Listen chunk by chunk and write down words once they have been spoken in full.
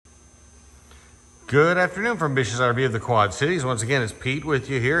Good afternoon from Bish's RV of the Quad Cities. Once again, it's Pete with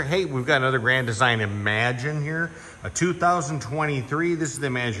you here. Hey, we've got another Grand Design Imagine here, a 2023. This is the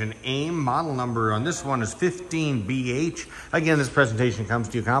Imagine AIM. Model number on this one is 15BH. Again, this presentation comes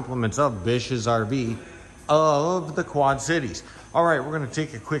to you compliments of Bish's RV of the Quad Cities. All right, we're going to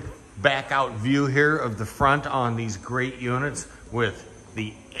take a quick back out view here of the front on these great units with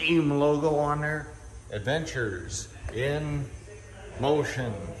the AIM logo on there. Adventures in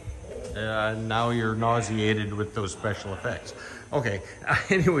motion. Now you're nauseated with those special effects. Okay,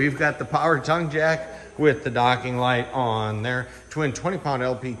 anyway, we've got the power tongue jack with the docking light on there. Twin 20-pound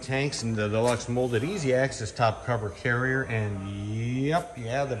LP tanks and the deluxe molded easy access top cover carrier. And yep,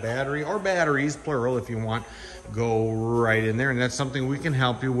 yeah, the battery or batteries, plural if you want, go right in there. And that's something we can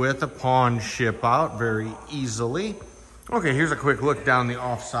help you with upon ship out very easily. Okay, here's a quick look down the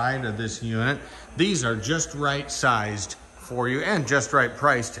offside of this unit. These are just right sized for you and just right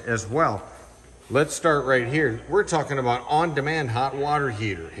priced as well. Let's start right here. We're talking about on-demand hot water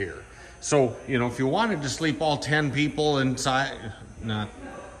heater here. So, you know, if you wanted to sleep all 10 people inside, not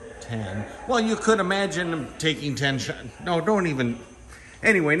 10. Well, you could imagine them taking 10 shots. No, don't even.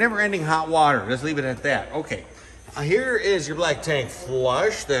 Anyway, never-ending hot water. Let's leave it at that. Okay. Here is your black tank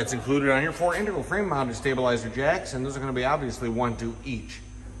flush that's included on here. 4 integral frame-mounted stabilizer jacks, and those are going to be obviously one to each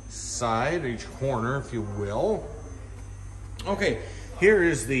side, each corner, if you will. Okay, here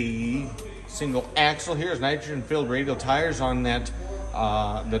is the single axle. Here's nitrogen-filled radial tires on that,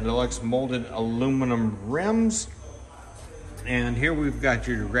 the deluxe molded aluminum rims. And here we've got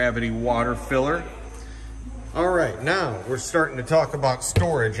your gravity water filler. All right, now we're starting to talk about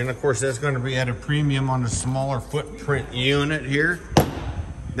storage. And of course, that's going to be at a premium on the smaller footprint unit here.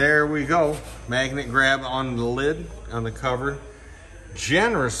 There we go. Magnet grab on the lid, on the cover.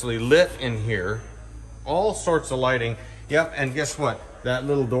 Generously lit in here. All sorts of lighting. Yep, and guess what? That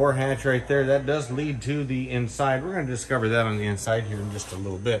little door hatch right there, that does lead to the inside. We're going to discover that on the inside here in just a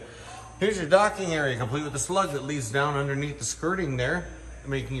little bit. Here's your docking area, complete with the slug that leads down underneath the skirting there,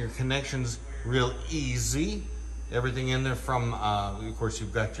 making your connections real easy. Everything in there from, of course,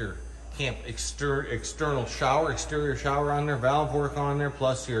 you've got your camp external shower, exterior shower on there, valve work on there,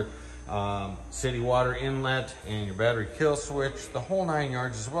 plus your city water inlet and your battery kill switch, the whole 9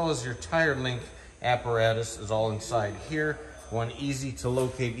 yards, as well as your tire link apparatus is all inside here. One easy to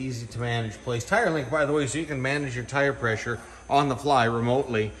locate, easy to manage place. Tire link, by the way, so you can manage your tire pressure on the fly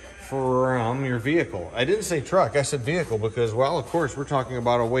remotely from your vehicle. I didn't say truck, I said vehicle because, well, of course, we're talking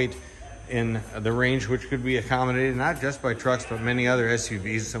about a weight in the range which could be accommodated not just by trucks, but many other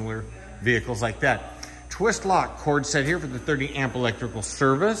SUVs, similar vehicles like that. Twist lock cord set here for the 30 amp electrical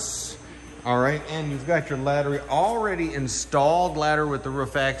service. All right, and you've got your ladder already installed, ladder with the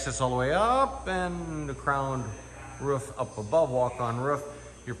roof access all the way up and the crowned roof up above, walk-on roof.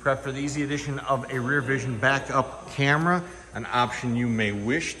 You're prepped for the easy addition of a rear vision backup camera, an option you may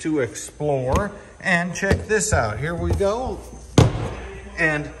wish to explore. And check this out, here we go.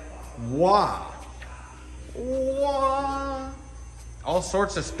 And wow, wow. All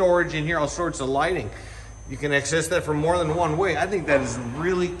sorts of storage in here, all sorts of lighting. You can access that from more than one way. I think that is a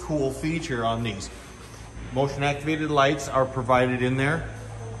really cool feature on these. Motion activated lights are provided in there.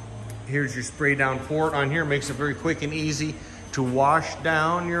 Here's your spray down port on here. Makes it very quick and easy to wash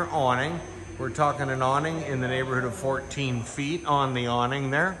down your awning. We're talking an awning in the neighborhood of 14 feet on the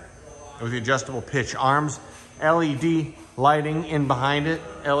awning there with the adjustable pitch arms. LED lighting in behind it,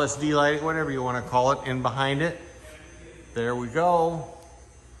 LSD lighting, whatever you want to call it, in behind it. There we go.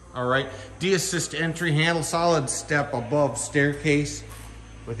 All right, de-assist entry handle, solid step above staircase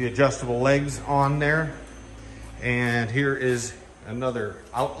with the adjustable legs on there. And here is another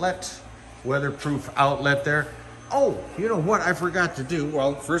outlet, weatherproof outlet there. Oh, you know what I forgot to do?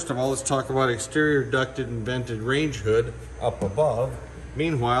 Well, first of all, let's talk about exterior ducted and vented range hood up above.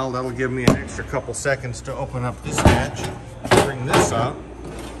 Meanwhile, that'll give me an extra couple seconds to open up this hatch, bring this out.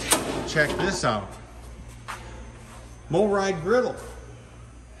 Check this out. Mow-ride griddle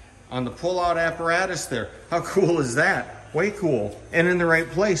on the pull-out apparatus there. How cool is that? Way cool. And in the right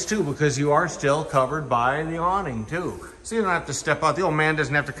place too, because you are still covered by the awning too. So you don't have to step out. The old man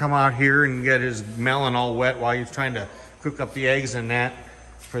doesn't have to come out here and get his melon all wet while he's trying to cook up the eggs and that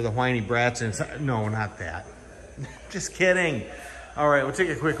for the whiny brats inside. No, not that. Just kidding. All right, we'll take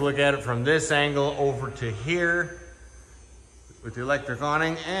a quick look at it from this angle over to here with the electric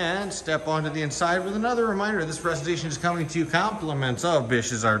awning and step onto the inside with another reminder. This presentation is coming to you compliments of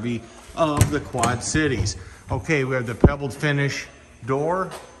Bish's RV of the Quad Cities. Okay, we have the pebbled finish door,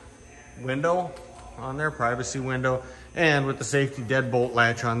 window on there, privacy window, and with the safety deadbolt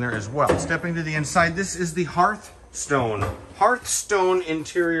latch on there as well. Stepping to the inside, this is the hearth Hearthstone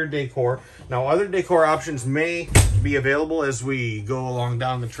interior decor. Now, other decor options may be available as we go along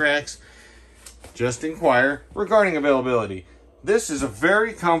down the tracks. Just inquire regarding availability. This is a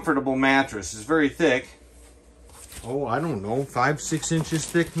very comfortable mattress. It's very thick. Oh, I don't know, 5-6 inches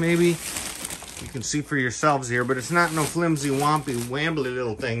thick maybe. You can see for yourselves here, but it's not no flimsy, wompy, wambly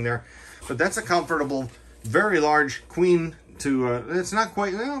little thing there. But that's a comfortable, very large queen to, it's not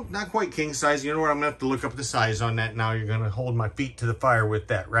quite, well, not quite king size. You know what, I'm gonna have to look up the size on that now. You're gonna hold my feet to the fire with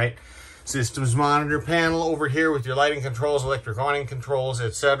that, right? Systems monitor panel over here with your lighting controls, electric awning controls,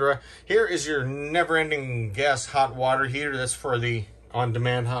 etc. Here is your never-ending gas hot water heater. That's for the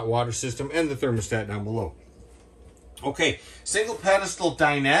on-demand hot water system, and the thermostat down below. Okay, single pedestal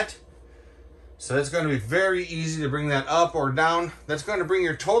dinette. So that's going to be very easy to bring that up or down. That's going to bring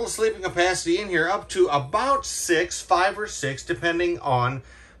your total sleeping capacity in here up to about 5 or 6, depending on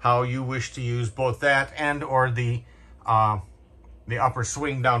how you wish to use both that and or the upper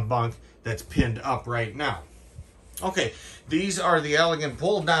swing down bunk that's pinned up right now. Okay, these are the elegant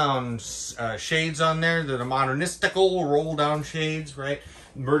pull down shades on there. They're the modernistical roll down shades, right?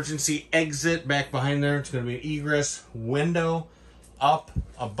 Emergency exit back behind there. It's going to be an egress window up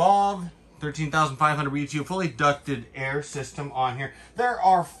above. 13,500 BTU, fully ducted air system on here. There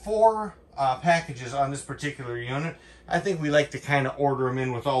are 4 packages on this particular unit. I think we like to kind of order them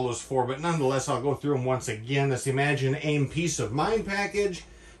in with all those 4, but nonetheless, I'll go through them once again. That's the Imagine AIM Peace of Mind package,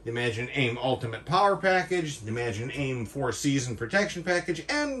 the Imagine AIM Ultimate Power package, the Imagine AIM 4-Season Protection package,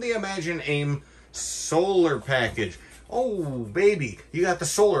 and the Imagine AIM Solar package. Oh, baby, you got the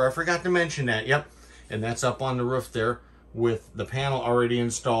solar. I forgot to mention that. Yep, and that's up on the roof there, with the panel already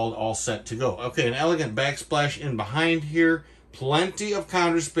installed, all set to go. Okay, an elegant backsplash in behind here. Plenty of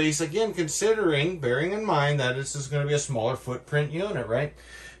counter space. Again, bearing in mind that this is going to be a smaller footprint unit, right?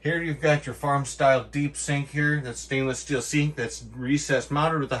 Here you've got your farm-style deep sink here. That's stainless steel sink that's recessed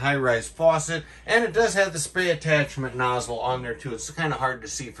mounted with a high-rise faucet. And it does have the spray attachment nozzle on there too. It's kind of hard to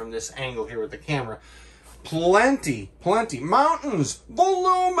see from this angle here with the camera. Plenty, mountains,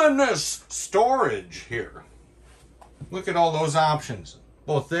 voluminous storage here. Look at all those options,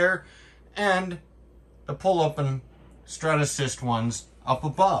 both there and the pull-open strut assist ones up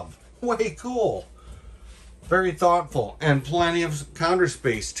above. Way cool. Very thoughtful, and plenty of counter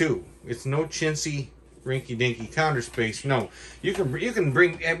space too. It's no chintzy, rinky-dinky counter space. No, you can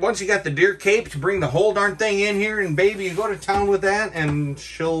bring, once you got the deer cape, to bring the whole darn thing in here, and baby, you go to town with that, and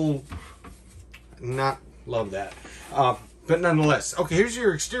she'll not love that. But nonetheless, okay, here's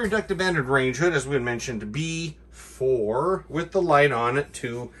your exterior ducted banded range hood, as we had mentioned, B4 with the light on it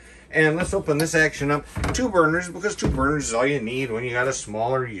too. And let's open this action up. 2 burners, because 2 burners is all you need when you got a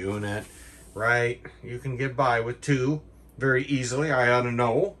smaller unit, right? You can get by with 2 very easily. I ought to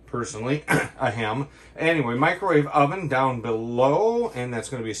know, personally. Ahem. Anyway, microwave oven down below, and that's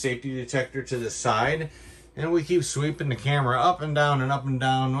going to be a safety detector to the side. And we keep sweeping the camera up and down and up and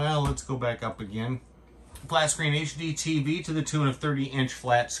down. Well, let's go back up again. Flat screen HD TV to the tune of 30-inch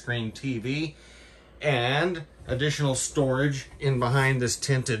flat screen TV. And additional storage in behind this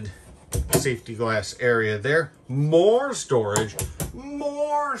tinted safety glass area there. More storage, and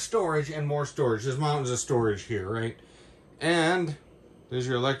more storage. There's mountains of storage here, right? And there's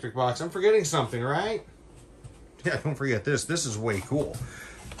your electric box. I'm forgetting something, right? Yeah, don't forget this. This is way cool.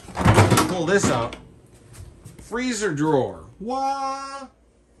 Pull this out. Freezer drawer. What?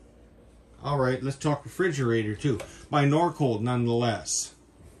 All right, let's talk refrigerator too. By Norcold, nonetheless.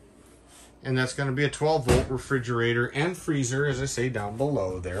 And that's going to be a 12-volt refrigerator and freezer, as I say, down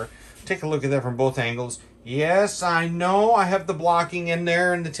below there. Take a look at that from both angles. Yes, I know I have the blocking in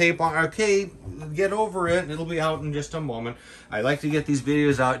there and the tape on. Okay, get over it. It'll be out in just a moment. I like to get these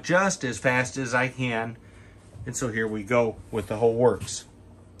videos out just as fast as I can. And so here we go with the whole works.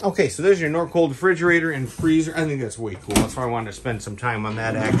 Okay, so there's your Norcold refrigerator and freezer. I think that's way cool. That's why I wanted to spend some time on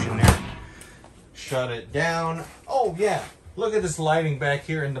that action there. Shut it down. Oh, yeah. Look at this lighting back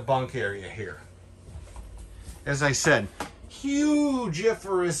here in the bunk area here. As I said,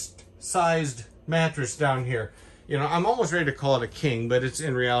 hugiferous sized mattress down here. You know, I'm almost ready to call it a king, but it's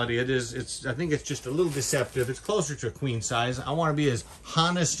in reality, I think it's just a little deceptive. It's closer to a queen size. I want to be as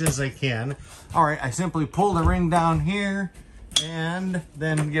honest as I can. All right, I simply pull the ring down here and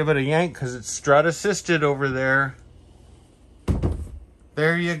then give it a yank because it's strut assisted over there.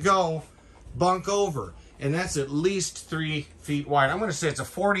 There you go. Bunk over. And that's at least 3 feet wide. I'm going to say it's a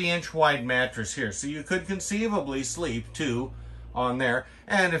 40-inch wide mattress here. So you could conceivably sleep, too, on there.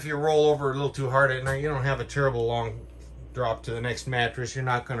 And if you roll over a little too hard at night, you don't have a terrible long drop to the next mattress. You're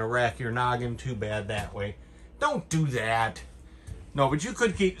not going to rack your noggin too bad that way. Don't do that. No, but you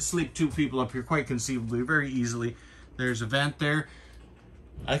could sleep 2 people up here quite conceivably, very easily. There's a vent there.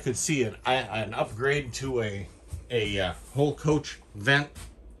 I could see an upgrade to a whole coach vent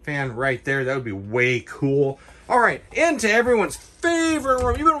fan right there. That would be way cool. All right, into everyone's favorite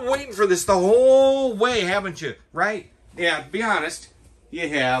room. You've been waiting for this the whole way, haven't you? Right? Yeah, be honest. You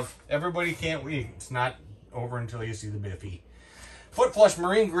have. Everybody can't wait. It's not over until you see the Biffy. Foot flush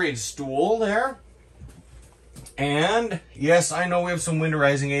marine grade stool there. And yes, I know we have some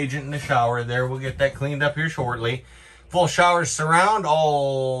winterizing agent in the shower there. We'll get that cleaned up here shortly. Full shower surround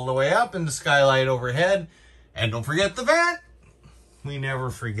all the way up, and the skylight overhead. And don't forget the vent. We never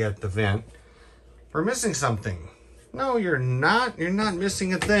forget the vent. We're missing something. No, you're not. You're not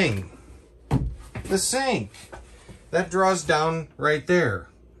missing a thing. The sink. That draws down right there.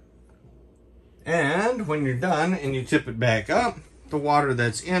 And when you're done and you tip it back up, the water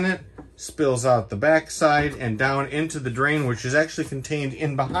that's in it spills out the backside and down into the drain, which is actually contained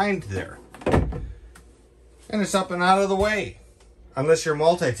in behind there. And it's up and out of the way. Unless you're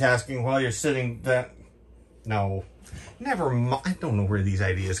multitasking while you're sitting that... No. Never mind. I don't know where these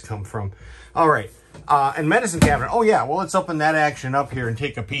ideas come from. All right. And medicine cabinet. Oh, yeah. Well, let's open that action up here and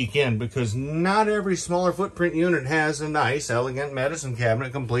take a peek in, because not every smaller footprint unit has a nice, elegant medicine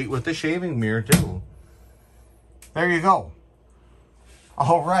cabinet complete with a shaving mirror, too. There you go.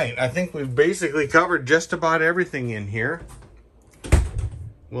 All right. I think we've basically covered just about everything in here.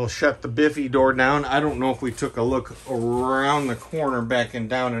 We'll shut the Biffy door down. I don't know if we took a look around the corner, back and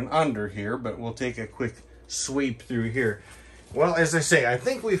down and under here, but we'll take a quick sweep through here. Well, as I say, I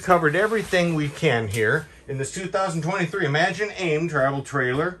think we've covered everything we can here in this 2023 Imagine AIM travel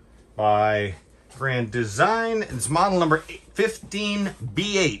trailer by Grand Design. It's model number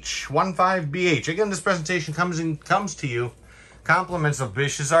 15BH, 15BH. Again, this presentation comes to you compliments of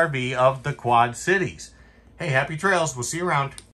Bish's RV of the Quad Cities. Hey, happy trails. We'll see you around.